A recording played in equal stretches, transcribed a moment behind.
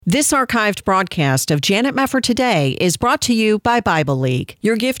This archived broadcast of Janet Mefford Today is brought to you by Bible League.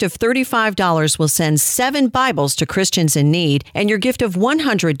 Your gift of $35 will send 7 Bibles to Christians in need, and your gift of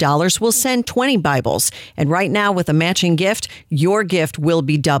 $100 will send 20 Bibles. And right now, with a matching gift, your gift will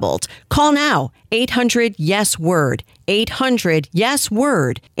be doubled. Call now, 800-YES-WORD,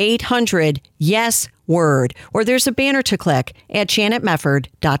 800-YES-WORD, 800-YES-WORD, or there's a banner to click at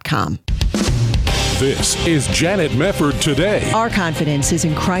janetmefford.com. This is Janet Mefford Today. Our confidence is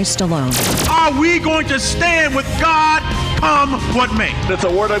in Christ alone. Are we going to stand with God come what may? If the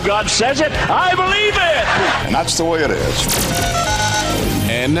Word of God says it, I believe it. And that's the way it is.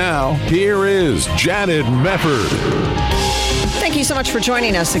 And now, here is Janet Mefford. Thank you so much for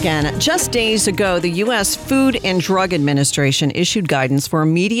joining us again. Just days ago, the U.S. Food and Drug Administration issued guidance for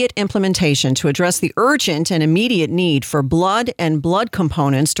immediate implementation to address the urgent and immediate need for blood and blood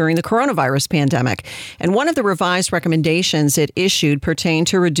components during the coronavirus pandemic. And one of the revised recommendations it issued pertained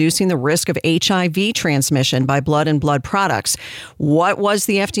to reducing the risk of HIV transmission by blood and blood products. What was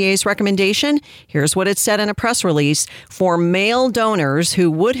the FDA's recommendation? Here's what it said in a press release. For male donors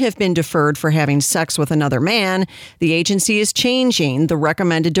who would have been deferred for having sex with another man, the agency is changing the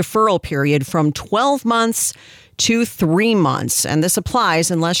recommended deferral period from 12 months to 3 months. And this applies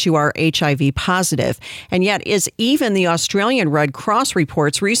unless you are HIV positive. And yet, as even the Australian Red Cross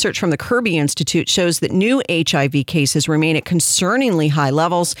reports, research from the Kirby Institute shows that new HIV cases remain at concerningly high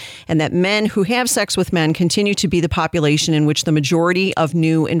levels, and that men who have sex with men continue to be the population in which the majority of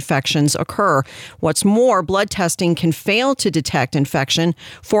new infections occur. What's more, blood testing can fail to detect infection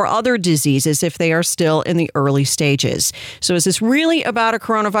for other diseases if they are still in the early stages. So is this really about a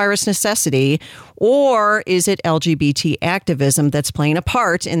coronavirus necessity, or is it LGBT activism that's playing a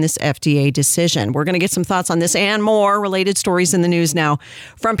part in this FDA decision? We're going to get some thoughts on this and more related stories in the news now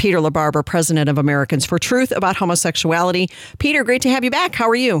from Peter LaBarbera, president of Americans for Truth, about homosexuality. Peter, great to have you back. How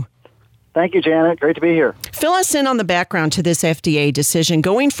are you? Thank you, Janet. Great to be here. Fill us in on the background to this FDA decision.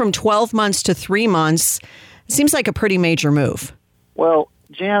 Going from 12 months to 3 months seems like a pretty major move. Well,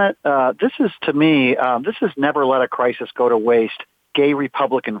 Janet, this is, to me, this is never let a crisis go to waste, gay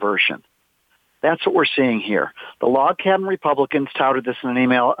Republican version. That's what we're seeing here. The log cabin Republicans touted this in an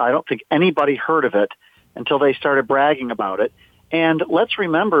email. I don't think anybody heard of it until they started bragging about it. And let's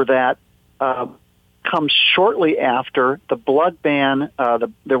remember that comes shortly after the blood ban.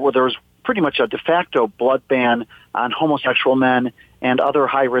 There was pretty much a de facto blood ban on homosexual men and other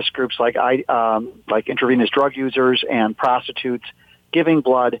high-risk groups like intravenous drug users and prostitutes giving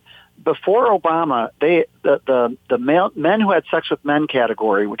blood. Before Obama, the men who had sex with men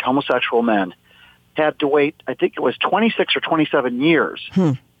category, which homosexual men, had to wait, I think it was 26 or 27 years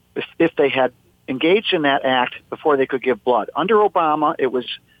if they had engaged in that act before they could give blood. Under Obama, it was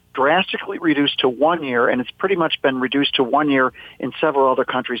drastically reduced to 1 year, and it's pretty much been reduced to 1 year in several other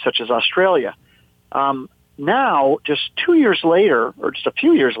countries, such as Australia. Now, just 2 years later, or just a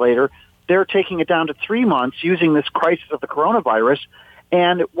few years later, they're taking it down to 3 months using this crisis of the coronavirus.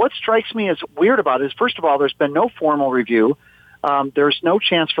 And what strikes me as weird about it is, first of all, there's been no formal review. There's no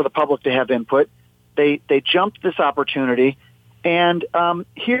chance for the public to have input. They jumped this opportunity. And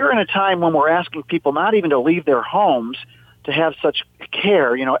here in a time when we're asking people not even to leave their homes to have such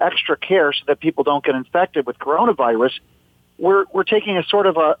care, extra care so that people don't get infected with coronavirus, we're taking a sort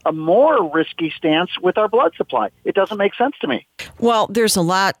of a more risky stance with our blood supply. It doesn't make sense to me. Well, there's a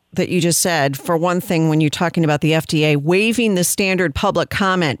lot that you just said. For one thing, when you're talking about the FDA waiving the standard public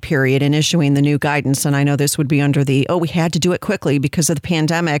comment period and issuing the new guidance, and I know this would be under the, we had to do it quickly because of the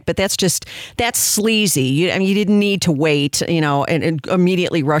pandemic, but that's sleazy. You didn't need to wait, and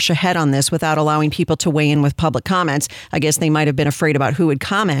immediately rush ahead on this without allowing people to weigh in with public comments. I guess they might have been afraid about who would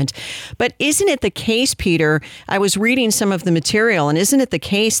comment. But isn't it the case, Peter, I was reading some of the material, and isn't it the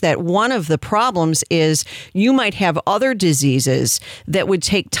case that one of the problems is you might have other diseases that would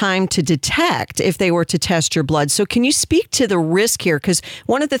take time to detect if they were to test your blood? So can you speak to the risk here? Because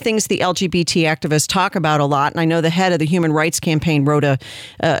one of the things the LGBT activists talk about a lot, and I know the head of the Human Rights Campaign wrote a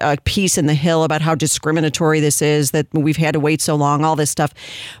piece in The Hill about how discriminatory this is, that we've had to wait so long, all this stuff.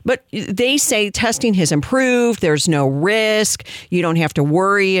 But they say testing has improved. There's no risk. You don't have to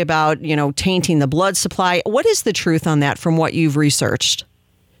worry about, tainting the blood supply. What is the truth on that from what you've researched?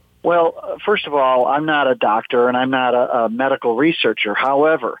 Well, first of all, I'm not a doctor and I'm not a medical researcher.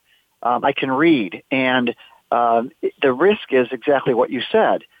 However, I can read, and the risk is exactly what you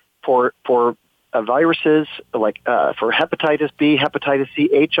said. For viruses like for hepatitis B, hepatitis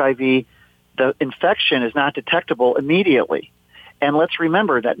C, HIV, the infection is not detectable immediately. And let's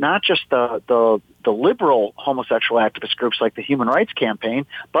remember that not just the liberal homosexual activist groups like the Human Rights Campaign,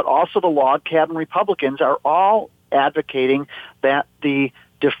 but also the log cabin Republicans are all advocating that the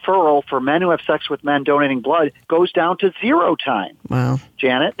deferral for men who have sex with men donating blood goes down to 0 time. Wow.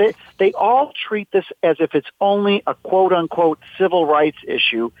 Janet, they all treat this as if it's only a quote-unquote civil rights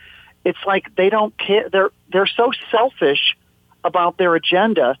issue. It's like they don't care. They're so selfish about their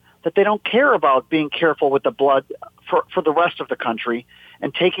agenda that they don't care about being careful with the blood for the rest of the country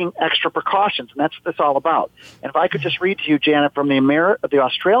and taking extra precautions. And that's what it's all about. And if I could just read to you, Janet, from the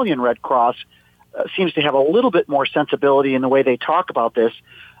Australian Red Cross, seems to have a little bit more sensibility in the way they talk about this.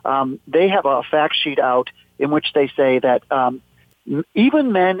 They have a fact sheet out in which they say that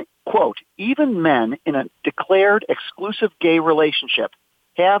even men, quote, even men in a declared exclusive gay relationship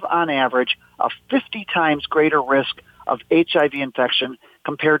have on average a 50 times greater risk of HIV infection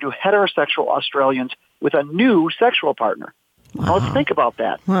compared to heterosexual Australians with a new sexual partner. Wow. Now let's think about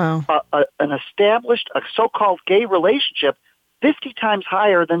that. Wow. An established, a so-called gay relationship, 50 times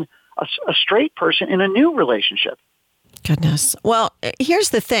higher than a straight person in a new relationship. Goodness. Well,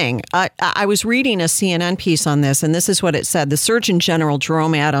 here's the thing. I was reading a CNN piece on this, and this is what it said. The Surgeon General,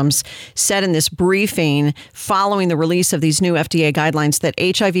 Jerome Adams, said in this briefing following the release of these new FDA guidelines that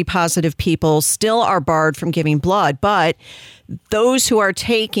HIV-positive people still are barred from giving blood, but those who are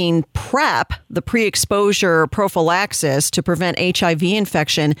taking PrEP, the pre-exposure prophylaxis to prevent HIV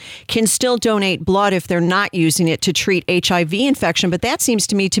infection, can still donate blood if they're not using it to treat HIV infection. But that seems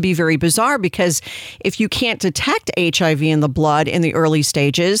to me to be very bizarre, because if you can't detect HIV in the blood in the early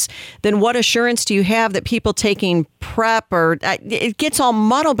stages, then what assurance do you have that people taking PrEP, or it gets all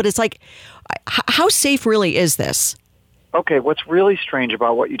muddled, but it's like, how safe really is this? Okay, what's really strange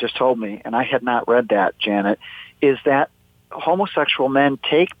about what you just told me, and I had not read that, Janet, is that homosexual men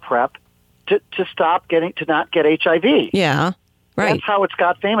take PrEP to not get HIV. Yeah, right. That's how it's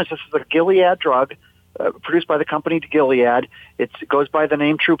got famous. This is a Gilead drug produced by the company Gilead. It goes by the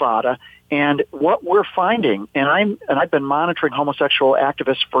name Truvada. And what we're finding, and I've been monitoring homosexual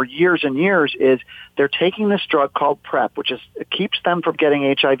activists for years and years, is they're taking this drug called PrEP, which keeps them from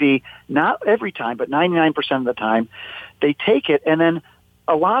getting HIV. Not every time, but 99% of the time, they take it, and then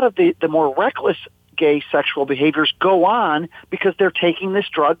a lot of the more reckless gay sexual behaviors go on because they're taking this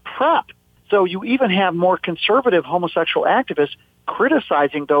drug PrEP. So you even have more conservative homosexual activists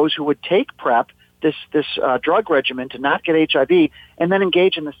criticizing those who would take PrEP, this drug regimen, to not get HIV, and then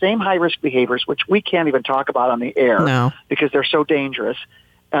engage in the same high-risk behaviors, which we can't even talk about on the air because they're so dangerous,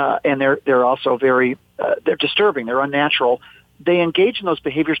 and they're also very they're disturbing, they're unnatural. They engage in those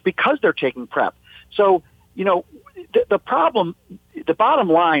behaviors because they're taking PrEP. So, you know, the problem, the bottom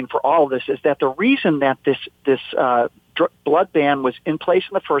line for all of this is that the reason that this blood ban was in place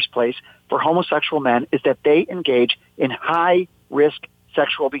in the first place for homosexual men is that they engage in high-risk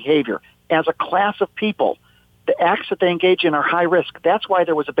sexual behavior. As a class of people, the acts that they engage in are high risk. That's why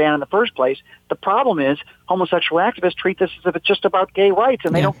there was a ban in the first place. The problem is homosexual activists treat this as if it's just about gay rights,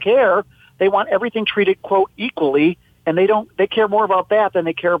 and they don't care. They want everything treated, quote, equally, and they care more about that than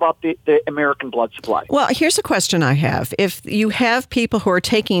they care about the American blood supply. Well, here's a question I have. If you have people who are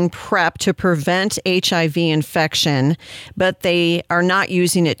taking PrEP to prevent HIV infection, but they are not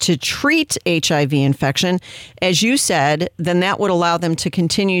using it to treat HIV infection, as you said, then that would allow them to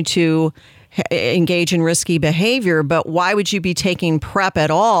continue to engage in risky behavior. But why would you be taking PrEP at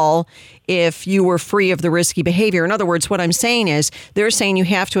all if you were free of the risky behavior? In other words, what I'm saying is they're saying you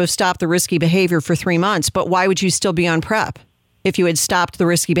have to have stopped the risky behavior for 3 months, but why would you still be on PrEP if you had stopped the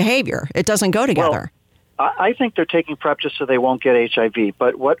risky behavior? It doesn't go together. Well, I think they're taking PrEP just so they won't get HIV.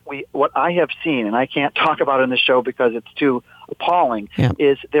 But what I have seen, and I can't talk about it in the show because it's too appalling,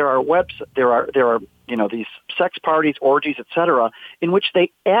 is there are these sex parties, orgies, etc., in which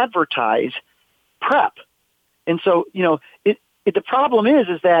they advertise PrEP. And so, the problem is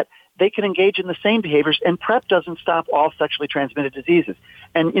that they can engage in the same behaviors, and PrEP doesn't stop all sexually transmitted diseases.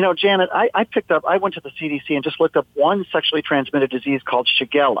 And, Janet, I went to the CDC and just looked up one sexually transmitted disease called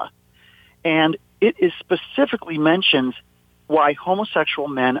Shigella. And it is specifically mentions why homosexual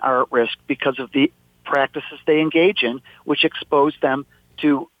men are at risk because of the practices they engage in, which expose them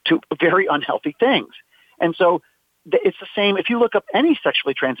to very unhealthy things. And so it's the same. If you look up any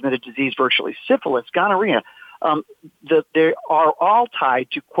sexually transmitted disease, virtually, syphilis, gonorrhea, they are all tied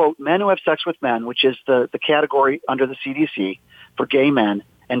to, quote, men who have sex with men, which is the category under the CDC for gay men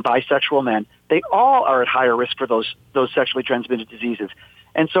and bisexual men. They all are at higher risk for those sexually transmitted diseases.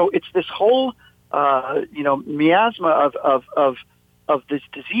 And so it's this whole, miasma of these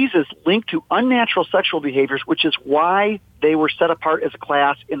diseases linked to unnatural sexual behaviors, which is why they were set apart as a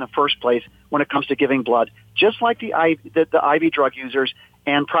class in the first place when it comes to giving blood, just like the IV drug users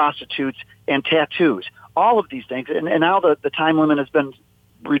and prostitutes and tattoos, all of these things. And now the time limit has been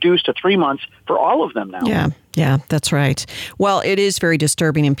reduced to 3 months for all of them now. Yeah, that's right. Well, it is very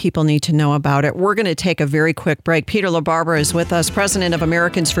disturbing and people need to know about it. We're going to take a very quick break. Peter LaBarbera is with us, president of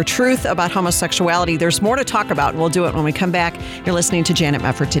Americans for Truth, about homosexuality. There's more to talk about, and we'll do it when we come back. You're listening to Janet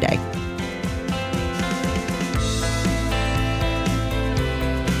Mefford Today.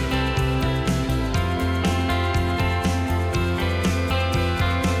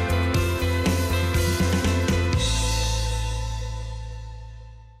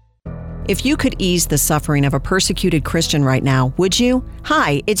 If you could ease the suffering of a persecuted Christian right now, would you?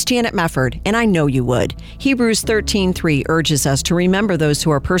 Hi, it's Janet Mefford, and I know you would. Hebrews 13:3 urges us to remember those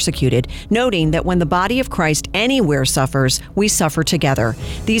who are persecuted, noting that when the body of Christ anywhere suffers, we suffer together.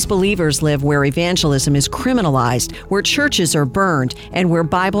 These believers live where evangelism is criminalized, where churches are burned, and where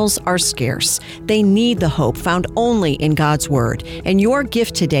Bibles are scarce. They need the hope found only in God's Word, and your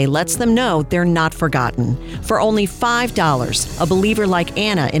gift today lets them know they're not forgotten. For only $5, a believer like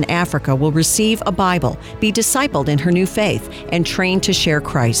Anna in Africa will receive a Bible, be discipled in her new faith, and trained to share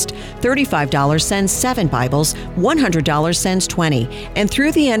Christ. $35 sends 7 Bibles, $100 sends 20. And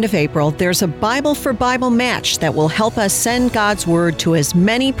through the end of April, there's a Bible for Bible match that will help us send God's Word to as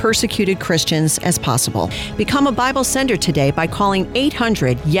many persecuted Christians as possible. Become a Bible sender today by calling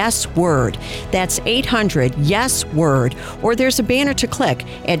 800-YES-WORD. That's 800-YES-WORD. Or there's a banner to click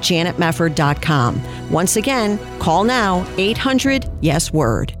at janetmefford.com. Once again, call now,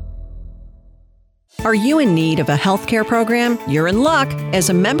 800-YES-WORD. Are you in need of a healthcare program? You're in luck.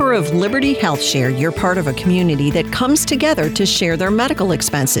 As a member of Liberty HealthShare, you're part of a community that comes together to share their medical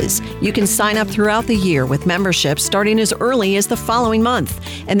expenses. You can sign up throughout the year with memberships starting as early as the following month,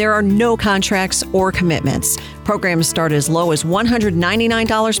 and there are no contracts or commitments. Programs start as low as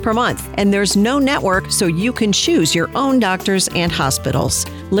 $199 per month, and there's no network, so you can choose your own doctors and hospitals.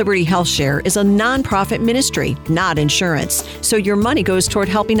 Liberty HealthShare is a nonprofit ministry, not insurance, so your money goes toward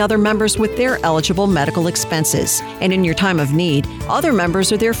helping other members with their eligible medical expenses. And in your time of need, other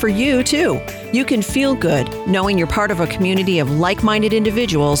members are there for you, too. You can feel good knowing you're part of a community of like-minded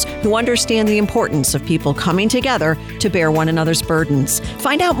individuals who understand the importance of people coming together to bear one another's burdens.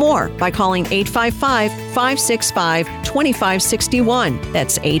 Find out more by calling 855-565-2561.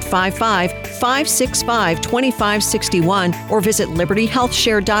 That's 855-565-2561, or visit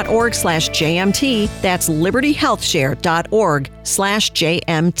libertyhealthshare.org/JMT. That's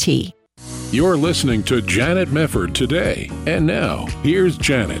libertyhealthshare.org/JMT. You're listening to Janet Mefford Today. And now, here's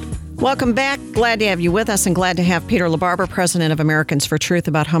Janet. Welcome back. Glad to have you with us and glad to have Peter LaBarbera, president of Americans for Truth,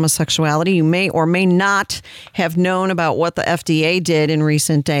 about homosexuality. You may or may not have known about what the FDA did in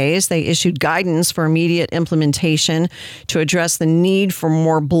recent days. They issued guidance for immediate implementation to address the need for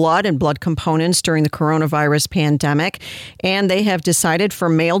more blood and blood components during the coronavirus pandemic. And they have decided for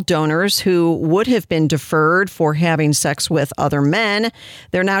male donors who would have been deferred for having sex with other men,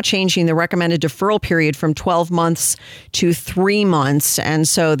 they're now changing the recommended deferral period from 12 months to 3 months. And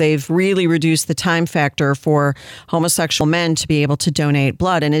so they've really reduced the time factor for homosexual men to be able to donate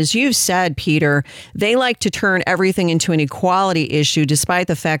blood. And as you've said, Peter, they like to turn everything into an equality issue, despite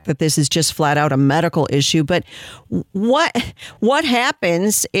the fact that this is just flat out a medical issue. But what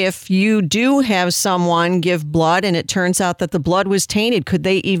happens if you do have someone give blood and it turns out that the blood was tainted? Could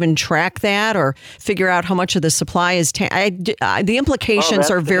they even track that or figure out how much of the supply is tainted? The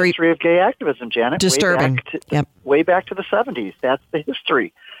implications are very... That's the history of gay activism, Janet. Disturbing. Way back to the 70s. That's the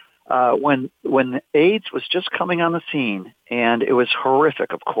history. When AIDS was just coming on the scene, and it was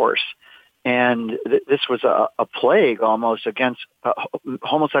horrific, of course, and this was a plague almost against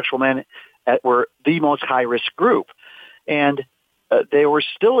homosexual men that were the most high-risk group. And there were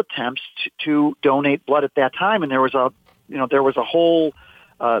still attempts to donate blood at that time, and there was a whole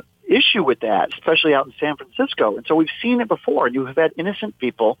issue with that, especially out in San Francisco. And so we've seen it before. You have had innocent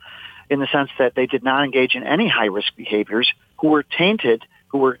people, in the sense that they did not engage in any high-risk behaviors, who were tainted,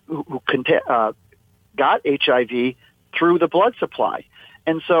 who got HIV through the blood supply.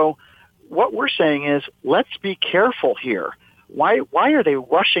 And so what we're saying is, let's be careful here. Why are they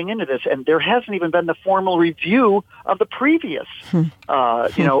rushing into this? And there hasn't even been the formal review of the previous, a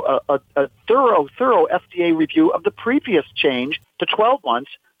thorough FDA review of the previous change to 12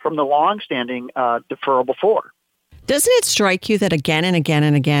 months from the long-standing deferral before. Doesn't it strike you that again and again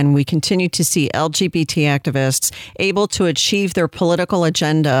and again, we continue to see LGBT activists able to achieve their political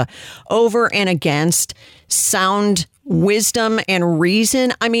agenda over and against sound wisdom and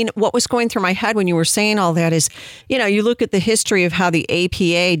reason. I mean, what was going through my head when you were saying all that is, you look at the history of how the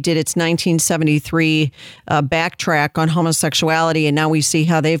APA did its 1973 backtrack on homosexuality, and now we see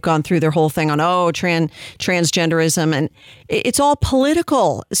how they've gone through their whole thing on, transgenderism, and it's all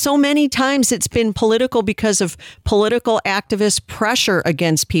political. So many times it's been political because of political activist pressure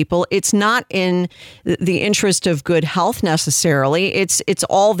against people. It's not in the interest of good health necessarily. It's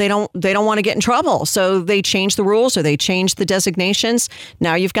all they don't want to get in trouble, so they change the rules or they change the designations.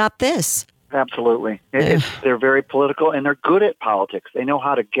 Now you've got this. Absolutely. They're very political, and they're good at politics. They know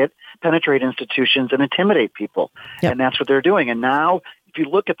how to penetrate institutions and intimidate people. Yep. And that's what they're doing. And now, if you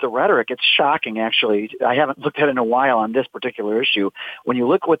look at the rhetoric, it's shocking, actually. I haven't looked at it in a while on this particular issue. When you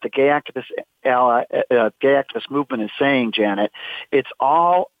look at what the gay activist movement is saying, Janet, it's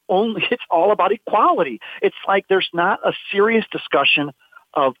all about equality. It's like there's not a serious discussion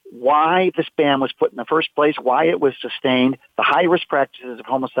of why this ban was put in the first place, why it was sustained, the high-risk practices of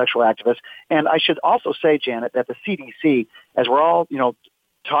homosexual activists. And I should also say, Janet, that the CDC, as we're all,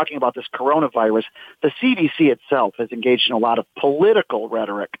 talking about this coronavirus, the CDC itself has engaged in a lot of political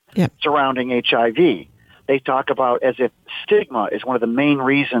rhetoric surrounding HIV. They talk about as if stigma is one of the main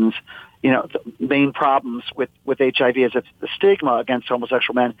reasons, the main problems with HIV is it's the stigma against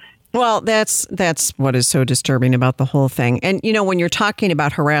homosexual men. Well, that's what is so disturbing about the whole thing. And, when you're talking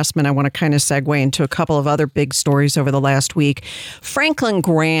about harassment, I want to kind of segue into a couple of other big stories over the last week. Franklin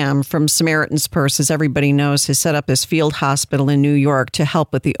Graham from Samaritan's Purse, as everybody knows, has set up this field hospital in New York to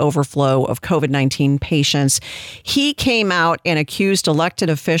help with the overflow of COVID-19 patients. He came out and accused elected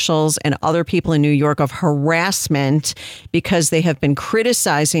officials and other people in New York of harassment because they have been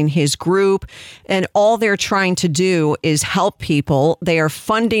criticizing his group. And all they're trying to do is help people. They are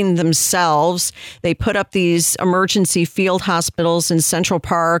funding themselves. They put up these emergency field hospitals in Central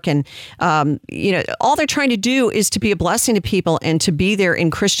Park, and all they're trying to do is to be a blessing to people and to be there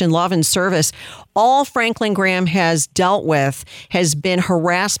in Christian love and service. All Franklin Graham has dealt with has been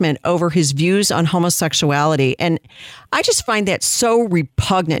harassment over his views on homosexuality. And I just find that so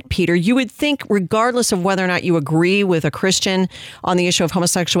repugnant, Peter. You would think, regardless of whether or not you agree with a Christian on the issue of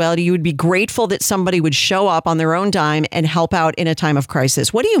homosexuality, you would be grateful that somebody would show up on their own dime and help out in a time of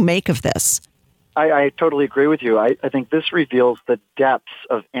crisis. What do you make of this? I totally agree with you. I think this reveals the depths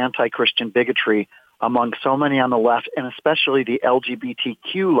of anti-Christian bigotry among so many on the left, and especially the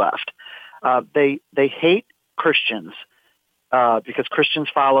LGBTQ left. They hate Christians because Christians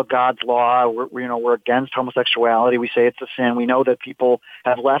follow God's law. We're against homosexuality. We say it's a sin. We know that people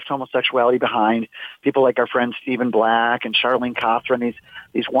have left homosexuality behind. People like our friend Stephen Black and Charlene Cothran,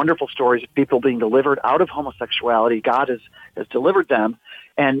 these wonderful stories of people being delivered out of homosexuality. God has delivered them,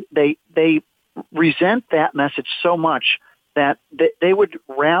 and they resent that message so much that they would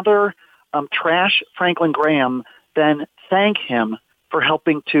rather trash Franklin Graham than thank him for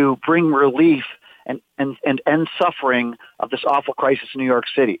helping to bring relief and end suffering of this awful crisis in New York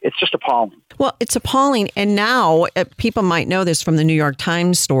City. It's just appalling. Well, it's appalling. And now, people might know this from the New York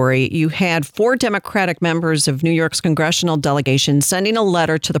Times story, you had 4 Democratic members of New York's congressional delegation sending a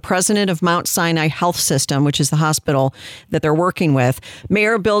letter to the president of Mount Sinai Health System, which is the hospital that they're working with,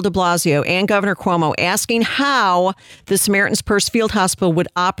 Mayor Bill de Blasio and Governor Cuomo, asking how the Samaritan's Purse Field Hospital would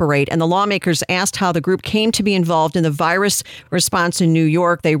operate. And the lawmakers asked how the group came to be involved in the virus response in New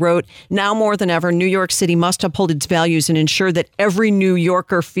York. They wrote, "Now more than ever, New York City must uphold its values and ensure that every New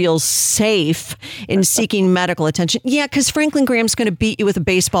Yorker feels safe in seeking medical attention." Yeah, because Franklin Graham's going to beat you with a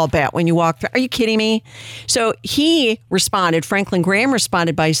baseball bat when you walk through. Are you kidding me? So Franklin Graham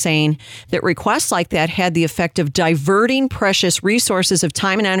responded by saying that requests like that had the effect of diverting precious resources of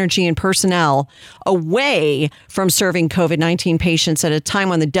time and energy and personnel away from serving COVID-19 patients at a time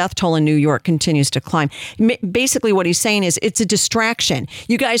when the death toll in New York continues to climb. Basically, what he's saying is it's a distraction.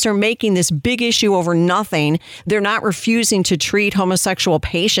 You guys are making this big issue over nothing. They're not refusing to treat homosexual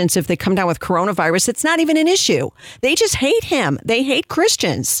patients if they come down with coronavirus. It's not even an issue. They just hate him. They hate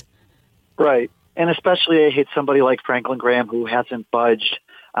Christians. Right. And especially they hate somebody like Franklin Graham who hasn't budged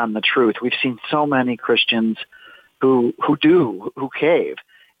on the truth. We've seen so many Christians who cave.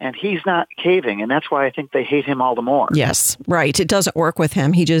 And he's not caving, and that's why I think they hate him all the more. Yes, right. It doesn't work with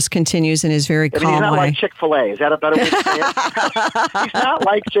him. He just continues in his very calm way. He's not like Chick-fil-A. Is that a better way to say it? He's not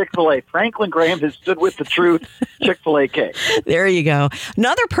like Chick-fil-A. Franklin Graham has stood with the truth. Chick-fil-A caved. There you go.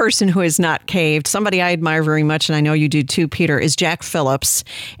 Another person who has not caved, somebody I admire very much, and I know you do too, Peter, is Jack Phillips.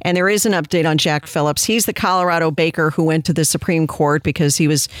 And there is an update on Jack Phillips. He's the Colorado baker who went to the Supreme Court because he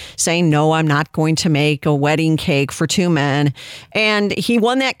was saying, no, I'm not going to make a wedding cake for 2 men. And he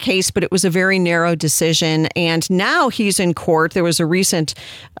won that that case, but it was a very narrow decision. And now he's in court. There was a recent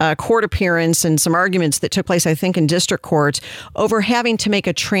court appearance and some arguments that took place, I think, in district court over having to make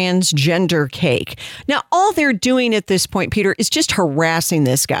a transgender cake. Now, all they're doing at this point, Peter, is just harassing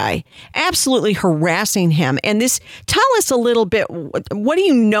this guy, absolutely harassing him. And tell us a little bit, what do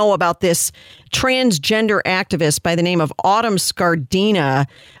you know about this transgender activist by the name of Autumn Scardina?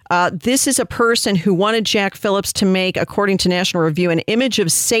 This is a person who wanted Jack Phillips to make, according to National Review, an image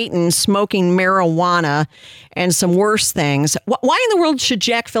of Satan smoking marijuana and some worse things. Why in the world should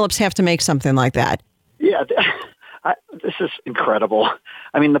Jack Phillips have to make something like that? Yeah, this is incredible.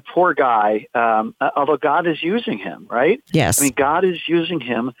 I mean, the poor guy, although God is using him, right? Yes. I mean, God is using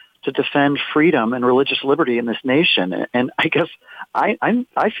him to defend freedom and religious liberty in this nation. And I guess I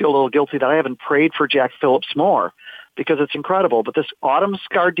feel a little guilty that I haven't prayed for Jack Phillips more, because it's incredible. But this Autumn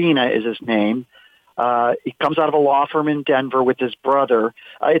Scardina is his name. He comes out of a law firm in Denver with his brother.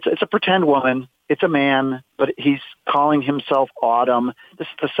 It's a pretend woman. It's a man, but he's calling himself Autumn. This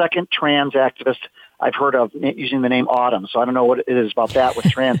is the second trans activist I've heard of using the name Autumn. So I don't know what it is about that with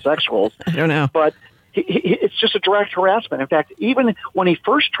transsexuals. I don't know. But it's just a direct harassment. In fact, even when he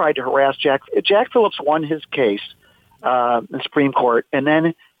first tried to harass Jack Phillips won his case in the Supreme Court, and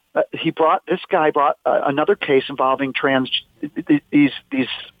then this guy brought another case involving these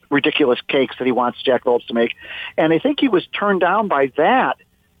ridiculous cakes that he wants Jack Phillips to make, and I think he was turned down by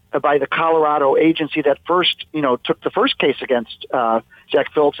the Colorado agency that first took the first case against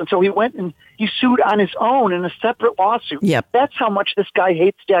Jack Phillips, and so he went and he sued on his own in a separate lawsuit. Yep. That's how much this guy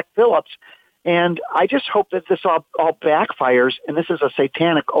hates Jack Phillips. And I just hope that this all backfires, and this is a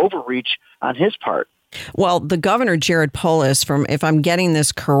satanic overreach on his part. Well, the governor, Jared Polis, if I'm getting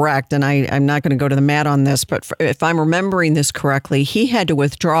this correct, and I'm not going to go to the mat on this, but if I'm remembering this correctly, he had to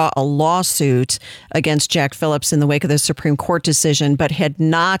withdraw a lawsuit against Jack Phillips in the wake of the Supreme Court decision, but had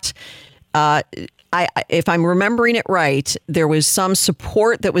not... if I'm remembering it right, there was some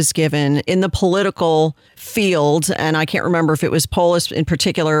support that was given in the political field, and I can't remember if it was Polis in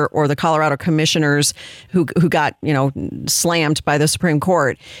particular or the Colorado commissioners who got slammed by the Supreme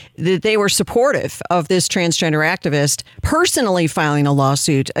Court. That they were supportive of this transgender activist personally filing a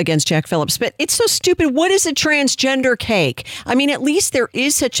lawsuit against Jack Phillips. But it's so stupid. What is a transgender cake? I mean, at least there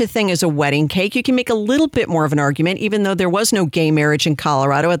is such a thing as a wedding cake. You can make a little bit more of an argument, even though there was no gay marriage in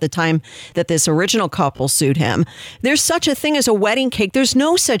Colorado at the time that this original couple sued him. There's such a thing as a wedding cake. There's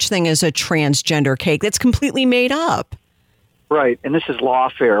no such thing as a transgender cake. That's completely made up. Right. And this is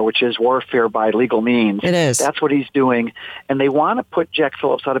lawfare, which is warfare by legal means. It is. That's what he's doing. And they want to put Jack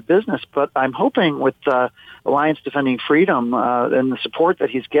Phillips out of business. But I'm hoping with Alliance Defending Freedom and the support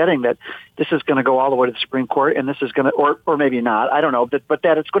that he's getting that this is going to go all the way to the Supreme Court, and this is going to, or maybe not, I don't know, but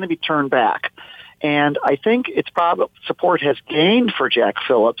that it's going to be turned back. And I think it's probably support has gained for Jack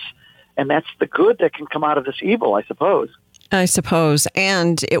Phillips. And that's the good that can come out of this evil, I suppose.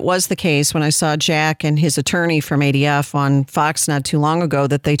 And it was the case when I saw Jack and his attorney from ADF on Fox not too long ago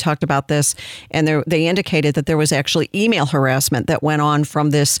that they talked about this, and they indicated that there was actually email harassment that went on from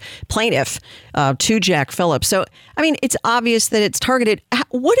this plaintiff to Jack Phillips. So, I mean, it's obvious that it's targeted.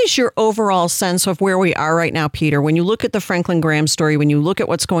 What is your overall sense of where we are right now, Peter? When you look at the Franklin Graham story, when you look at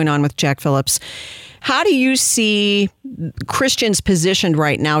what's going on with Jack Phillips, how do you see Christians positioned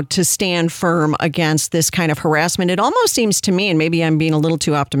right now to stand firm against this kind of harassment? It almost seems to me, and maybe I'm being a little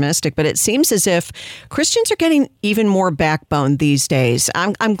too optimistic, but it seems as if Christians are getting even more backbone these days.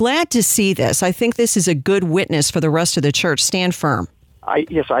 I'm glad to see this. I think this is a good witness for the rest of the church. Stand firm. I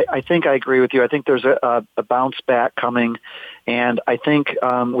think I agree with you. I think there's a bounce back coming, and I think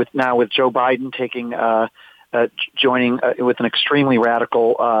with Joe Biden taking joining with an extremely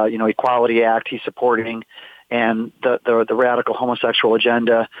radical, Equality Act he's supporting, and the radical homosexual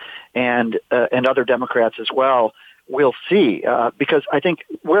agenda, and other Democrats as well. We'll see, because I think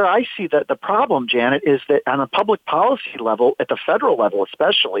where I see the problem, Janet, is that on a public policy level, at the federal level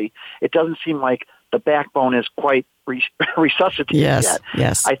especially, it doesn't seem like the backbone is quite resuscitated yet.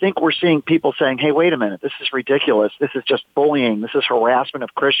 Yes. I think we're seeing people saying, hey, wait a minute, this is ridiculous. This is just bullying. This is harassment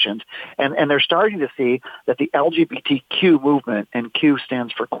of Christians. And they're starting to see that the LGBTQ movement, and Q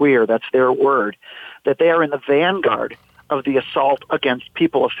stands for queer, that's their word, that they are in the vanguard of the assault against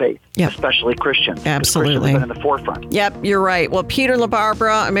people of faith, especially Christians. Absolutely. Christians have been in the forefront. Yep, you're right. Well, Peter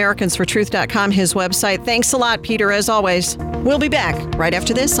LaBarbera, AmericansForTruth.com, his website. Thanks a lot, Peter, as always. We'll be back right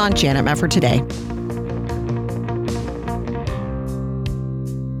after this on Janet Mefford Today.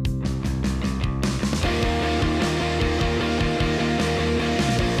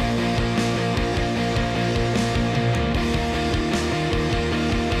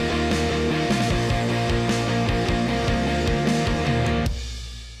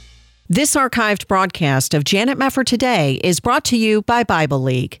 This archived broadcast of Janet Mefford Today is brought to you by Bible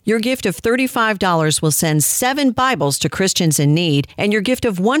League. Your gift of $35 will send 7 Bibles to Christians in need, and your gift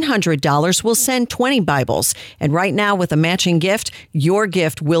of $100 will send 20 Bibles. And right now, with a matching gift, your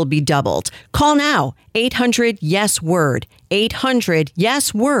gift will be doubled. Call now, 800-YES-WORD,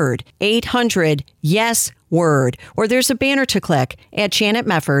 800-YES-WORD, 800-YES-WORD, or there's a banner to click at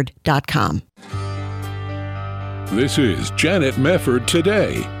janetmefford.com. This is Janet Mefford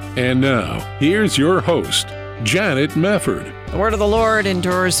Today. And now, here's your host, Janet Mefford. The word of the Lord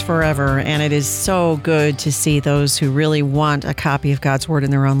endures forever, and it is so good to see those who really want a copy of God's Word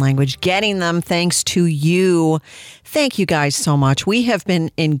in their own language getting them thanks to you. Thank you guys so much. We have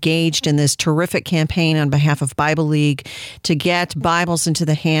been engaged in this terrific campaign on behalf of Bible League to get Bibles into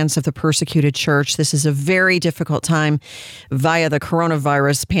the hands of the persecuted church. This is a very difficult time via the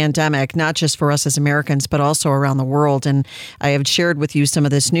coronavirus pandemic, not just for us as Americans, but also around the world. And I have shared with you some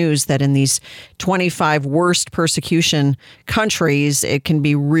of this news that in these 25 worst persecution countries, it can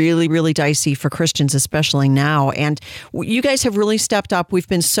be really, really dicey for Christians, especially now. And you guys have really stepped up. We've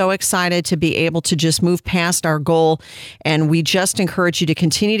been so excited to be able to just move past our goal. And we just encourage you to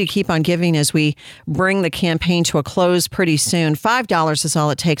continue to keep on giving as we bring the campaign to a close pretty soon. $5 is all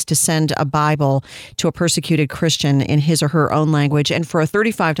it takes to send a Bible to a persecuted Christian in his or her own language. And for a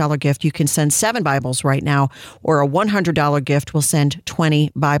 $35 gift, you can send 7 Bibles right now, or a $100 gift will send 20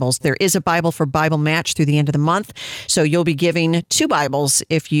 Bibles. There is a Bible for Bible Match through the end of the month, so you'll be giving 2 Bibles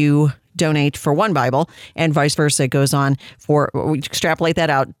if you donate for 1 Bible, and vice versa. It goes on for, we extrapolate that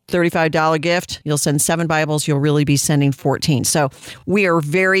out, $35 gift, you'll send 7 Bibles, you'll really be sending 14. So we are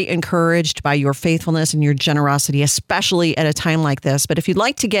very encouraged by your faithfulness and your generosity, especially at a time like this. But if you'd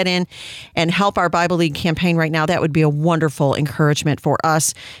like to get in and help our Bible League campaign right now, that would be a wonderful encouragement for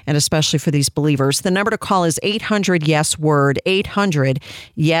us, and especially for these believers. The number to call is 800-YES-WORD,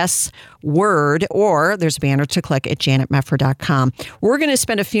 800-YES-WORD, or there's a banner to click at janetmefford.com. We're going to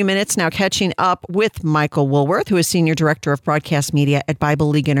spend a few minutes now catching up with Michael Woolworth, who is Senior Director of Broadcast Media at Bible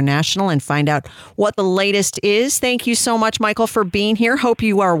League International, and find out what the latest is. Thank you so much, Michael, for being here. Hope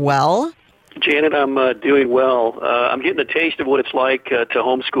you are well. Janet, I'm doing well. I'm getting a taste of what it's like to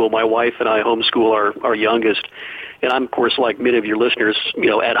homeschool. My wife and I homeschool our youngest. And I'm, of course, like many of your listeners,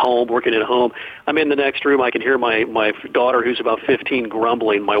 at home, working at home. I'm in the next room. I can hear my daughter, who's about 15,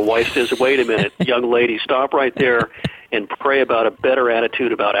 grumbling. My wife says, "Wait a minute, young lady, stop right there and pray about a better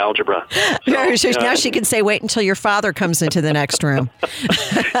attitude about algebra." So, now she can say, "Wait until your father comes into the next room."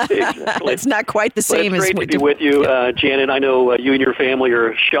 Exactly. It's not quite the same as... It's great to be with you, Janet. I know you and your family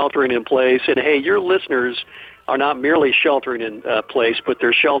are sheltering in place. And, hey, your listeners are not merely sheltering in place, but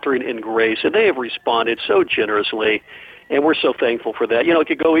they're sheltering in grace. And they have responded so generously, and we're so thankful for that. It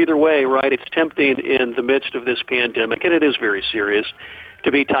could go either way, right? It's tempting in the midst of this pandemic, and it is very serious,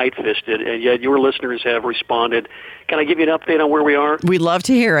 to be tight-fisted, and yet your listeners have responded. Can I give you an update on where we are? We'd love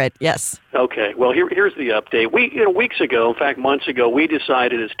to hear it, yes. Okay, well, here's the update. Weeks ago, in fact, months ago, we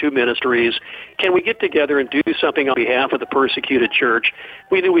decided as 2 ministries, can we get together and do something on behalf of the persecuted church?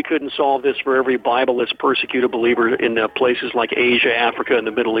 We knew we couldn't solve this for every Bible-less persecuted believer in places like Asia, Africa, and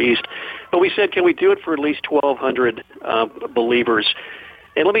the Middle East, but we said, can we do it for at least 1,200 believers?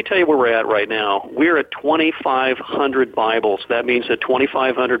 And let me tell you where we're at right now. We're at 2,500 Bibles. That means that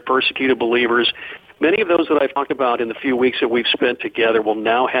 2,500 persecuted believers, many of those that I've talked about in the few weeks that we've spent together, will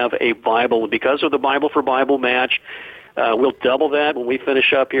now have a Bible. And because of the Bible for Bible Match, we'll double that when we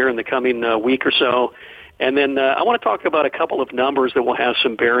finish up here in the coming week or so. And then I want to talk about a couple of numbers that will have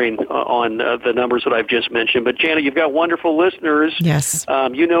some bearing on the numbers that I've just mentioned. But, Janet, you've got wonderful listeners. Yes.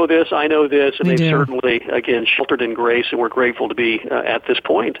 You know this, I know this, and they've certainly, again, sheltered in grace, and we're grateful to be at this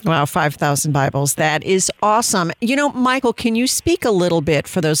point. Wow, 5,000 Bibles. That is awesome. Michael, can you speak a little bit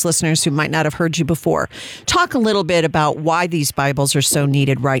for those listeners who might not have heard you before? Talk a little bit about why these Bibles are so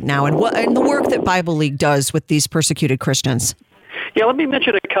needed right now and the work that Bible League does with these persecuted Christians. Yeah, let me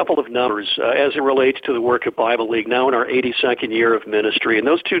mention a couple of numbers as it relates to the work of Bible League, now in our 82nd year of ministry. And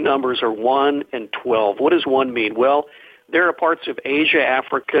those 2 numbers are 1 and 12. What does 1 mean? Well, there are parts of Asia,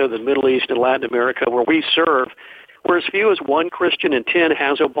 Africa, the Middle East, and Latin America where we serve where as few as 1 Christian in 10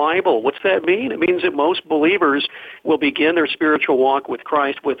 has a Bible. What's that mean? It means that most believers will begin their spiritual walk with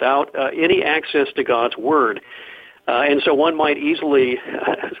Christ without any access to God's Word. And so one might easily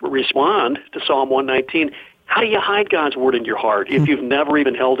respond to Psalm 119, how do you hide God's Word in your heart if you've never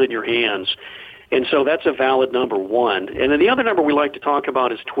even held it in your hands? And so that's a valid number 1. And then the other number we like to talk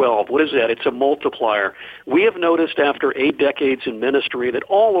about is 12. What is that? It's a multiplier. We have noticed after 8 decades in ministry that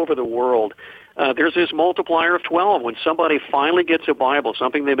all over the world, there's this multiplier of 12. When somebody finally gets a Bible,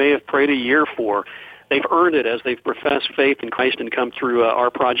 something they may have prayed a year for, They've earned it as they've professed faith in Christ and come through our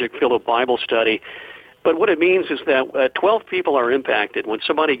Project Philip Bible study. But what it means is that 12 people are impacted when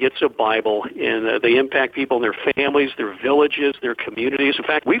somebody gets a Bible, and they impact people in their families, their villages, their communities. In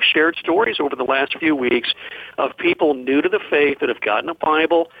fact, we've shared stories over the last few weeks of people new to the faith that have gotten a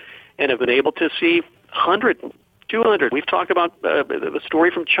Bible and have been able to see 100, 200. We've talked about the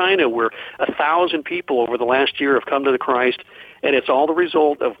story from China where 1,000 people over the last year have come to the Christ, and it's all the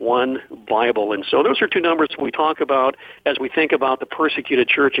result of one Bible. And so those are two numbers we talk about as we think about the persecuted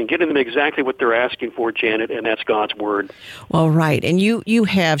church and getting them exactly what they're asking for, Janet, and that's God's Word. Well, right. And you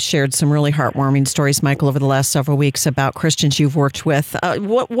have shared some really heartwarming stories, Michael, over the last several weeks about Christians you've worked with.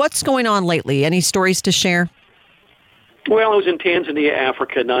 What's going on lately? Any stories to share? Well, I was in Tanzania,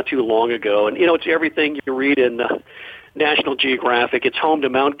 Africa, not too long ago, and, it's everything you read in National Geographic. It's home to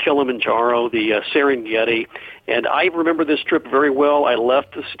Mount Kilimanjaro, the Serengeti, and I remember this trip very well. I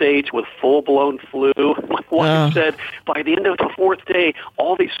left the States with full-blown flu. My wife said by the end of the fourth day,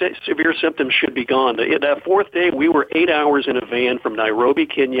 all these severe symptoms should be gone. That fourth day, we were 8 hours in a van from Nairobi,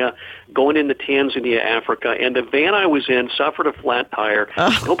 Kenya, going into Tanzania, Africa, and the van I was in suffered a flat tire.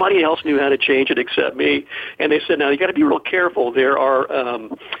 Nobody else knew how to change it except me, and they said, now, you got to be real careful. There are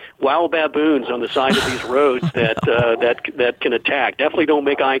wild baboons on the side of these roads that can attack. Definitely don't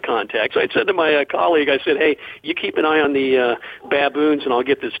make eye contact. So I said to my colleague, I said, hey, you keep an eye on the baboons, and I'll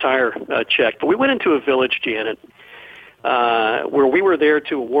get this tire checked. But we went into a village, Janet, where we were there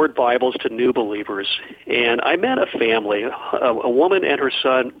to award Bibles to new believers. And I met a family, a woman and her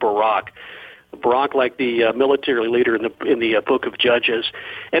son, Barak, like the military leader in the book of Judges.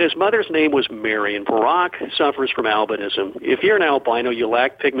 And his mother's name was Mary, and Barak suffers from albinism. If you're an albino, you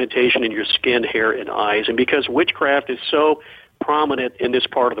lack pigmentation in your skin, hair, and eyes. And because witchcraft is so prominent in this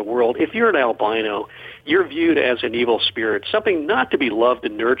part of the world, if you're an albino, you're viewed as an evil spirit, something not to be loved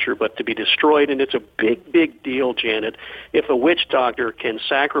and nurtured, but to be destroyed. And it's a big, big deal, Janet, if a witch doctor can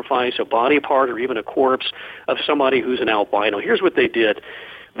sacrifice a body part or even a corpse of somebody who's an albino. Here's what they did.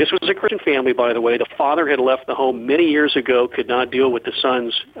 This was a Christian family, by the way. The father had left the home many years ago, could not deal with the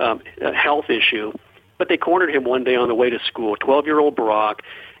son's health issue, but they cornered him one day on the way to school, 12-year-old Barak,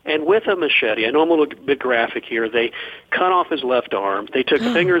 and with a machete, I know I'm a little bit graphic here, they cut off his left arm. They took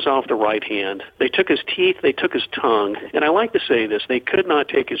fingers off the right hand. They took his teeth. They took his tongue. And I like to say this, they could not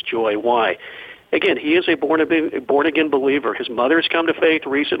take his joy. Why? Again, he is a born-again believer. His mother's come to faith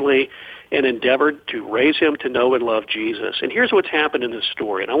recently and endeavored to raise him to know and love Jesus. And here's what's happened in this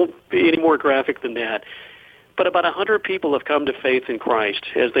story, and I won't be any more graphic than that. But about 100 people have come to faith in Christ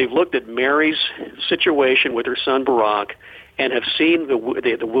as they've looked at Mary's situation with her son Barak and have seen the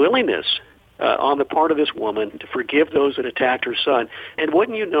willingness on the part of this woman to forgive those that attacked her son. And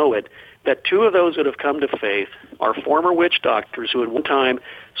wouldn't you know it, that two of those that have come to faith are former witch doctors who at one time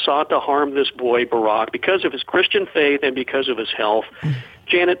sought to harm this boy, Barak, because of his Christian faith and because of his health.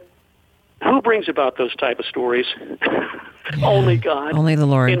 Janet, who brings about those type of stories? Only God. Only the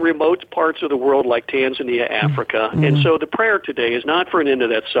Lord. In remote parts of the world like Tanzania, Africa. And so the prayer today is not for an end to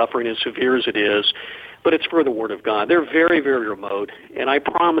that suffering as severe as it is, but it's for the Word of God. They're very, very remote. And I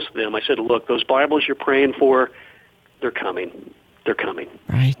promised them, I said, look, those Bibles you're praying for, they're coming. They're coming.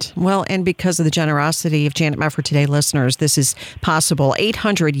 Right. Well, and because of the generosity of Janet Mefford Today listeners, this is possible.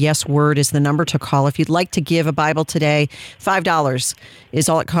 800-YES-WORD is the number to call. If you'd like to give a Bible today, $5 is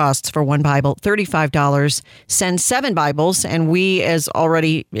all it costs for one Bible. $35. Send 7 Bibles, and we've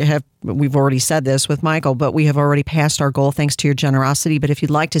already said this with Michael, but we have already passed our goal thanks to your generosity. But if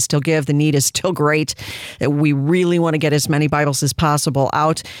you'd like to still give, the need is still great. We really want to get as many Bibles as possible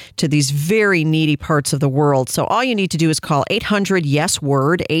out to these very needy parts of the world. So all you need to do is call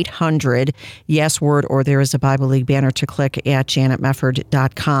 800-YES-WORD, 800-YES-WORD, or there is a Bible League banner to click at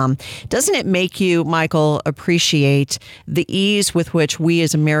janetmefford.com. Doesn't it make you, Michael, appreciate the ease with which we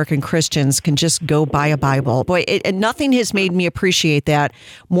as American Christians can just go buy a Bible? Boy, nothing has made me appreciate that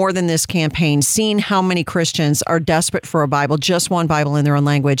more than this campaign, seeing how many Christians are desperate for a Bible, just one Bible in their own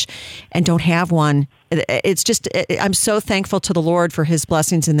language, and don't have one. It's just, I'm so thankful to the Lord for His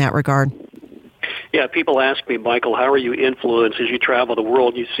blessings in that regard. Yeah, people ask me, Michael, how are you influenced as you travel the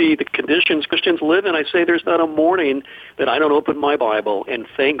world? You see the conditions Christians live in. I say there's not a morning that I don't open my Bible and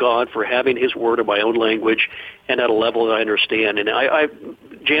thank God for having His Word in my own language and at a level that I understand. And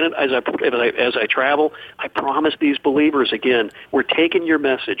Janet, as I travel, I promise these believers, again, we're taking your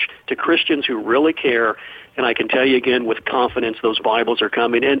message to Christians who really care. And I can tell you again with confidence those Bibles are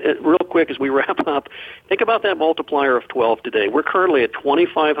coming. And real quick, as we wrap up, think about that multiplier of 12 today. We're currently at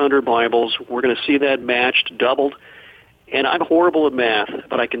 2,500 Bibles. We're going to see that matched, doubled. And I'm horrible at math,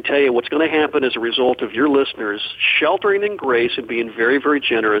 but I can tell you what's going to happen as a result of your listeners sheltering in grace and being very, very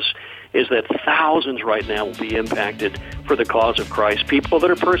generous is that thousands right now will be impacted for the cause of Christ. People that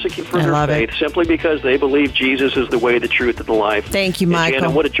are persecuted for their faith simply because they believe Jesus is the way, the truth, and the life. Thank you, Michael.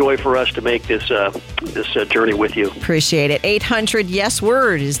 And what a joy for us to make this journey with you. Appreciate it.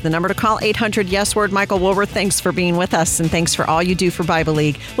 800-YES-WORD is the number to call. 800-YES-WORD. Michael Woolworth, thanks for being with us, and thanks for all you do for Bible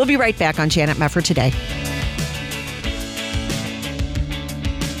League. We'll be right back on Janet Mefford Today.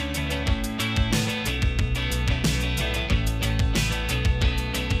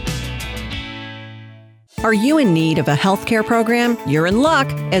 Are you in need of a health care program? You're in luck.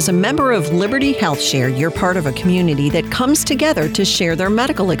 As a member of Liberty Health Share, you're part of a community that comes together to share their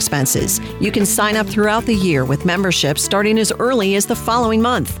medical expenses. You can sign up throughout the year with memberships starting as early as the following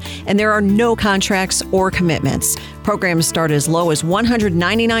month, and there are no contracts or commitments. Programs start as low as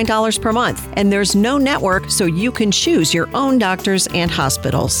 $199 per month, and there's no network, so you can choose your own doctors and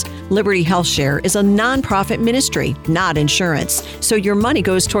hospitals. Liberty Health Share is a nonprofit ministry, not insurance, so your money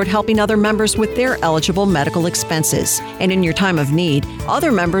goes toward helping other members with their eligible medical expenses. And in your time of need,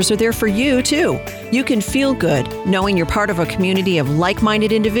 other members are there for you, too. You can feel good knowing you're part of a community of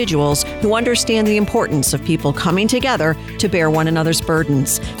like-minded individuals who understand the importance of people coming together to bear one another's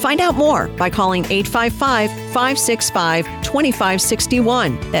burdens. Find out more by calling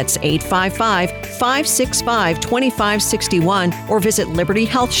 855-565-2561. That's 855-565-2561, or visit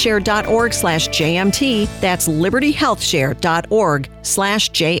libertyhealthshare.org/JMT. That's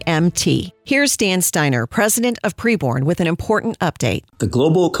libertyhealthshare.org/JMT. Here's Dan Steiner, president of Preborn, with an important update. The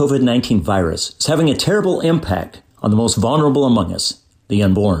global COVID-19 virus is having a terrible impact on the most vulnerable among us, the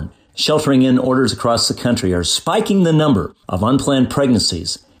unborn. Sheltering in orders across the country are spiking the number of unplanned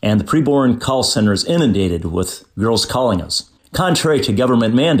pregnancies, and the Preborn call center is inundated with girls calling us. Contrary to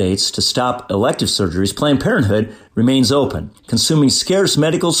government mandates to stop elective surgeries, Planned Parenthood remains open, consuming scarce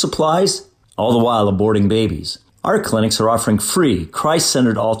medical supplies, all the while aborting babies. Our clinics are offering free,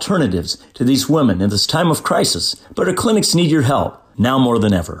 Christ-centered alternatives to these women in this time of crisis, but our clinics need your help. Now more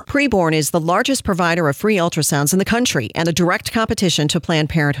than ever. Preborn is the largest provider of free ultrasounds in the country and a direct competition to Planned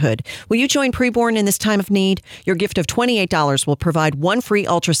Parenthood. Will you join Preborn in this time of need? Your gift of $28 will provide one free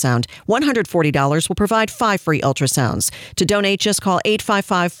ultrasound. $140 will provide 5 free ultrasounds. To donate, just call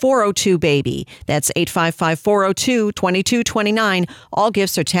 855-402-BABY. That's 855-402-2229. All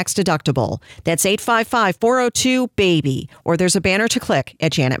gifts are tax deductible. That's 855-402-BABY. Or there's a banner to click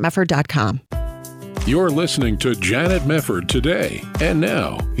at janetmefford.com. You're listening to Janet Mefford Today. And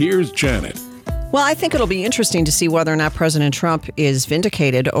now, here's Janet. Well, I think it'll be interesting to see whether or not President Trump is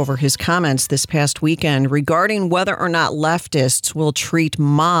vindicated over his comments this past weekend regarding whether or not leftists will treat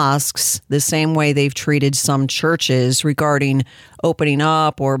mosques the same way they've treated some churches regarding opening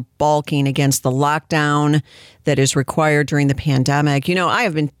up or balking against the lockdown that is required during the pandemic. You know, I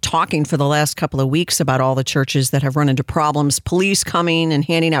have been talking for the last couple of weeks about all the churches that have run into problems, police coming and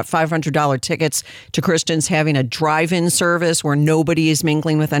handing out $500 tickets to Christians having a drive-in service where nobody is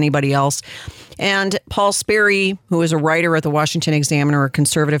mingling with anybody else. And Paul Sperry, who is a writer at the Washington Examiner, a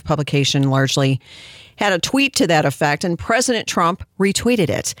conservative publication largely, had a tweet to that effect, and President Trump retweeted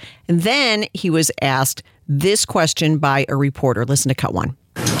it. And then he was asked this question by a reporter. Listen to cut one.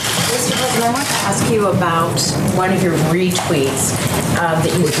 Mr. President, I want to ask you about one of your retweets.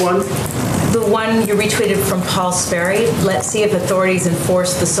 Which one? The one you retweeted from Paul Sperry. Let's see if authorities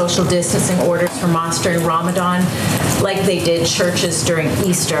enforce the social distancing orders for mosques during Ramadan like they did churches during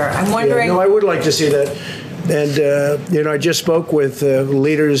Easter. I'm wondering... I would like to see that. And, I just spoke with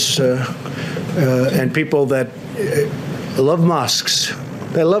leaders and people that love mosques.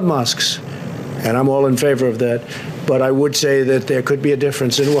 They love mosques. And I'm all in favor of that. But I would say that there could be a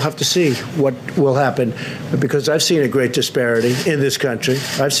difference, and we'll have to see what will happen, because I've seen a great disparity in this country.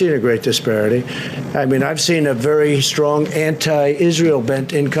 I've seen a great disparity. I mean, I've seen a very strong anti-Israel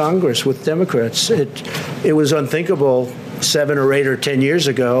bent in Congress with Democrats. It was unthinkable 7 or 8 or 10 years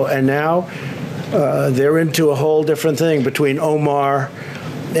ago, and now they're into a whole different thing between Omar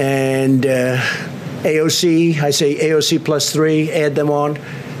and AOC. I say AOC plus 3, add them on.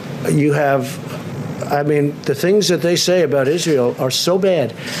 You have... I mean, the things that they say about Israel are so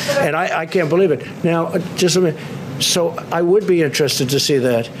bad, and I can't believe it. Now, just a minute. So I would be interested to see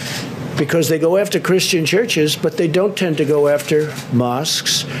that, because they go after Christian churches, but they don't tend to go after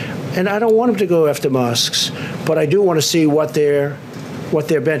mosques. And I don't want them to go after mosques, but I do want to see what their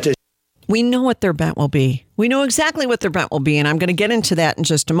bent is. We know what their bent will be. We know exactly what their bent will be, and I'm going to get into that in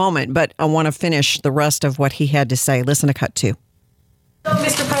just a moment, but I want to finish the rest of what he had to say. Listen to cut 2. So,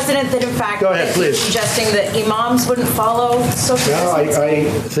 Mr. President, that in fact, go ahead, please. Suggesting that imams wouldn't follow social distancing? No, I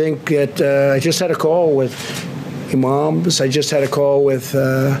think that I just had a call with imams. I just had a call with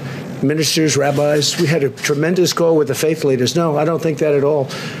ministers, rabbis. We had a tremendous call with the faith leaders. No, I don't think that at all.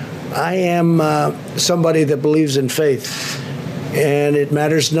 I am somebody that believes in faith. And it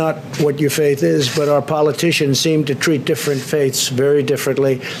matters not what your faith is, but our politicians seem to treat different faiths very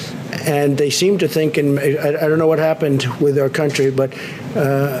differently. And they seem to think, and I don't know what happened with our country, but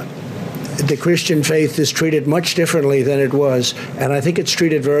the Christian faith is treated much differently than it was. And I think it's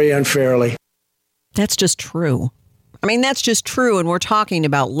treated very unfairly. That's just true. I mean, that's just true. And we're talking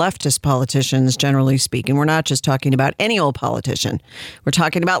about leftist politicians, generally speaking. We're not just talking about any old politician. We're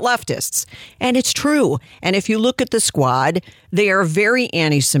talking about leftists. And it's true. And if you look at the squad, they are very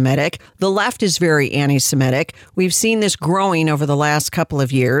anti-Semitic. The left is very anti-Semitic. We've seen this growing over the last couple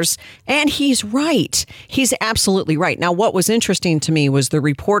of years. And he's right. He's absolutely right. Now, what was interesting to me was the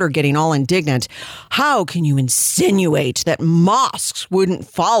reporter getting all indignant. How can you insinuate that mosques wouldn't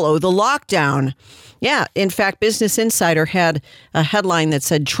follow the lockdown? Yeah, in fact, Business Insider had a headline that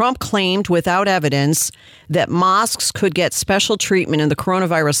said Trump claimed without evidence that mosques could get special treatment in the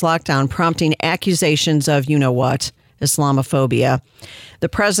coronavirus lockdown, prompting accusations of, you know what, Islamophobia. The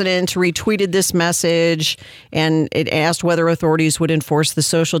president retweeted this message, and it asked whether authorities would enforce the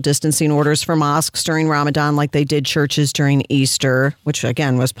social distancing orders for mosques during Ramadan like they did churches during Easter, which,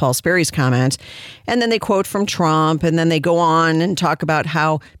 again, was Paul Sperry's comment. And then they quote from Trump, and then they go on and talk about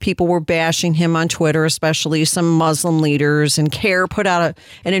how people were bashing him on Twitter, especially some Muslim leaders. And CARE put out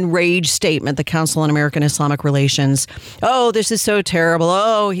an enraged statement, the Council on American Islamic Relations. Oh, this is so terrible.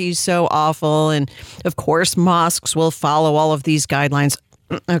 Oh, he's so awful. And, of course, mosques will follow all of these guidelines.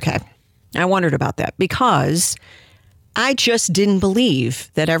 Okay. I wondered about that because I just didn't believe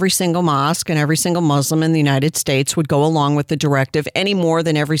that every single mosque and every single Muslim in the United States would go along with the directive any more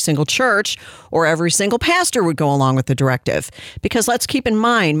than every single church or every single pastor would go along with the directive. Because let's keep in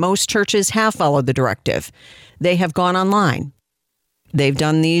mind, most churches have followed the directive. They have gone online. They've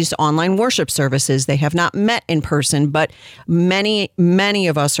done these online worship services. They have not met in person, but many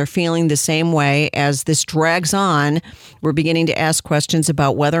of us are feeling the same way as this drags on. We're beginning to ask questions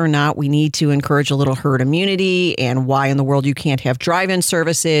about whether or not we need to encourage a little herd immunity and why in the world you can't have drive-in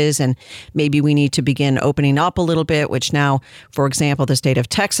services. And maybe we need to begin opening up a little bit, which now, for example, the state of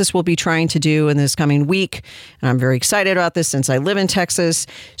Texas will be trying to do in this coming week. And I'm very excited about this since I live in Texas.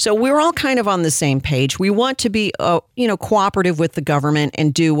 So we're all kind of on the same page. We want to be, cooperative with the government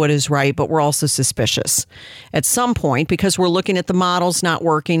and do what is right, but we're also suspicious at some point because we're looking at the models not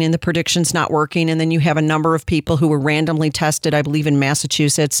working and the predictions not working. And then you have a number of people who were randomly tested, I believe in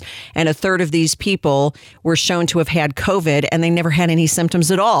Massachusetts, and a third of these people were shown to have had COVID and they never had any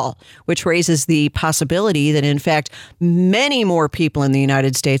symptoms at all, which raises the possibility that, in fact, many more people in the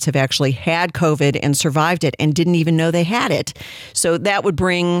United States have actually had COVID and survived it and didn't even know they had it. So that would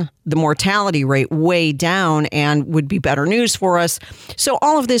bring the mortality rate way down and would be better news for us. So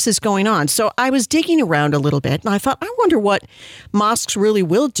all of this is going on. So I was digging around a little bit and I thought, I wonder what mosques really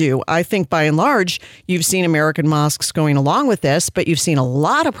will do. I think by and large, you've seen American mosques going along with this, but you've seen a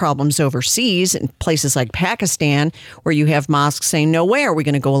lot of problems overseas in places like Pakistan where you have mosques saying, no way are we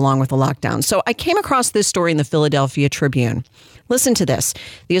going to go along with the lockdown. So I came across this story in the Philadelphia Tribune. Listen to this.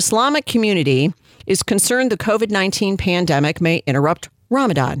 The Islamic community is concerned the COVID-19 pandemic may interrupt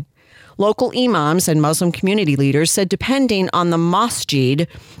Ramadan. Local imams and Muslim community leaders said depending on the masjid,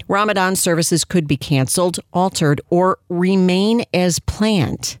 Ramadan services could be canceled, altered, or remain as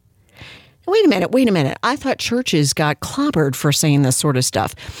planned. Wait a minute. I thought churches got clobbered for saying this sort of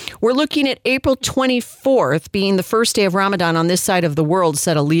stuff. We're looking at April 24th being the first day of Ramadan on this side of the world,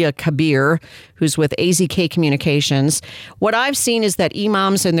 said Aliyah Kabir, who's with AZK Communications. What I've seen is that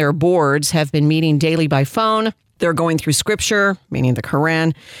imams and their boards have been meeting daily by phone. They're going through scripture, meaning the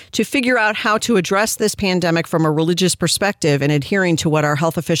Quran, to figure out how to address this pandemic from a religious perspective and adhering to what our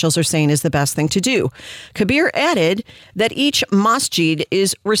health officials are saying is the best thing to do. Kabir added that each masjid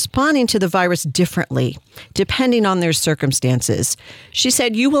is responding to the virus differently, depending on their circumstances. She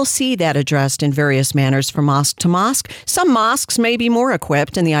said, you will see that addressed in various manners from mosque to mosque. Some mosques may be more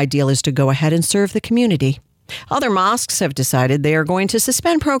equipped, and the ideal is to go ahead and serve the community. Other mosques have decided they are going to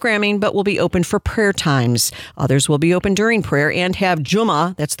suspend programming, but will be open for prayer times. Others will be open during prayer and have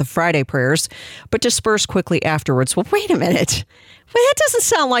Jummah, that's the Friday prayers, but disperse quickly afterwards. Well, wait a minute. Well, that doesn't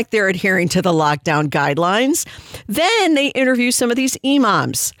sound like they're adhering to the lockdown guidelines. Then they interview some of these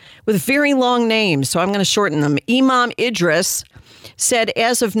imams with very long names, so I'm going to shorten them. Imam Idris said,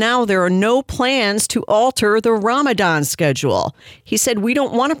 as of now, there are no plans to alter the Ramadan schedule. He said, we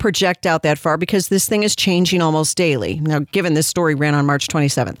don't want to project out that far because this thing is changing almost daily. Now, given this story ran on March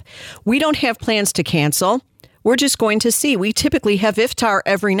 27th, we don't have plans to cancel. We're just going to see. We typically have iftar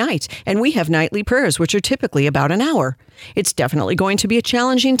every night, and we have nightly prayers, which are typically about an hour. It's definitely going to be a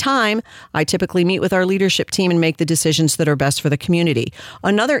challenging time. I typically meet with our leadership team and make the decisions that are best for the community.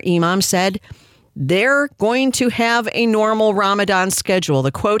 Another imam said they're going to have a normal Ramadan schedule.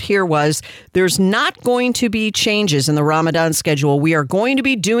 The quote here was, there's not going to be changes in the Ramadan schedule. We are going to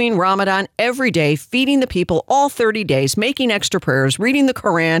be doing Ramadan every day, feeding the people all 30 days, making extra prayers, reading the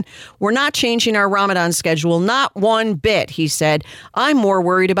Quran. We're not changing our Ramadan schedule, not one bit, he said. I'm more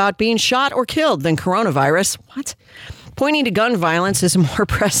worried about being shot or killed than coronavirus. What? Pointing to gun violence is a more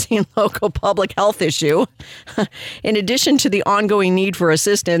pressing local public health issue. In addition to the ongoing need for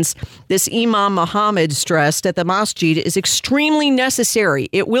assistance, this Imam Muhammad stressed that the masjid is extremely necessary.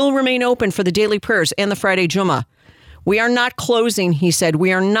 It will remain open for the daily prayers and the Friday Jummah. We are not closing, he said.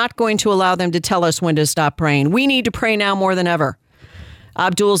 We are not going to allow them to tell us when to stop praying. We need to pray now more than ever.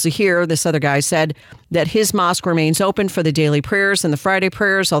 Abdul Zahir, this other guy, said that his mosque remains open for the daily prayers and the Friday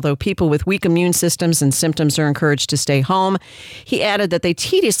prayers, although people with weak immune systems and symptoms are encouraged to stay home. He added that they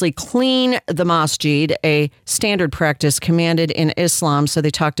tediously clean the masjid, a standard practice commanded in Islam. So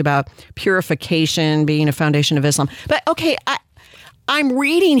they talked about purification being a foundation of Islam. But okay, I'm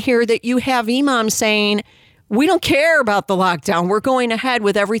reading here that you have imams saying, we don't care about the lockdown. We're going ahead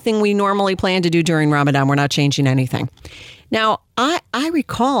with everything we normally plan to do during Ramadan. We're not changing anything. Now, I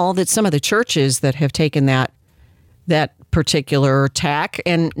recall that some of the churches that have taken that particular tack,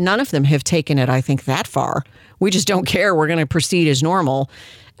 and none of them have taken it, I think, that far. We just don't care. We're going to proceed as normal.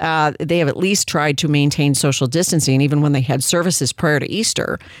 They have at least tried to maintain social distancing, even when they had services prior to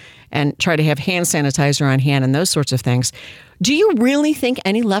Easter, and try to have hand sanitizer on hand and those sorts of things. Do you really think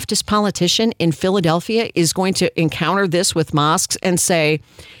any leftist politician in Philadelphia is going to encounter this with mosques and say,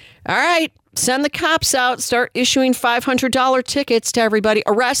 all right, send the cops out, start issuing $500 tickets to everybody,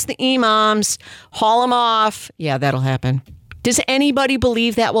 arrest the imams, haul them off? Yeah, that'll happen. Does anybody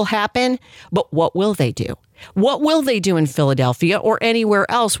believe that will happen? But what will they do? What will they do in Philadelphia or anywhere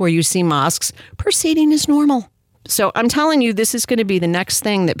else where you see mosques proceeding as normal? So I'm telling you, this is going to be the next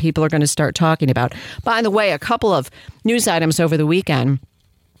thing that people are going to start talking about. By the way, a couple of news items over the weekend.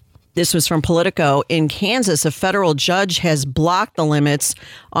 This was from Politico. In Kansas, a federal judge has blocked the limits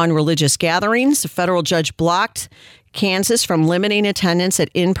on religious gatherings. A federal judge blocked Kansas from limiting attendance at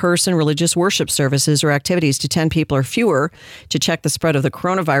in-person religious worship services or activities to 10 people or fewer to check the spread of the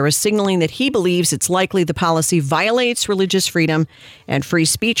coronavirus, signaling that he believes it's likely the policy violates religious freedom and free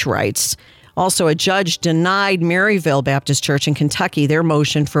speech rights. Also, a judge denied Maryville Baptist Church in Kentucky their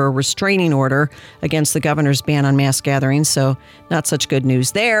motion for a restraining order against the governor's ban on mass gatherings. So not such good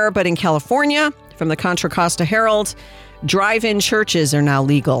news there. But in California, from the Contra Costa Herald, drive-in churches are now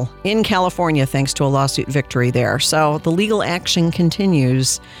legal in California thanks to a lawsuit victory there. So the legal action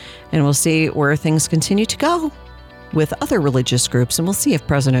continues, and we'll see where things continue to go with other religious groups. And we'll see if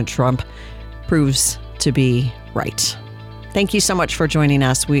President Trump proves to be right. Thank you so much for joining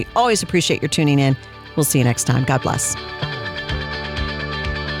us. We always appreciate your tuning in. We'll see you next time. God bless.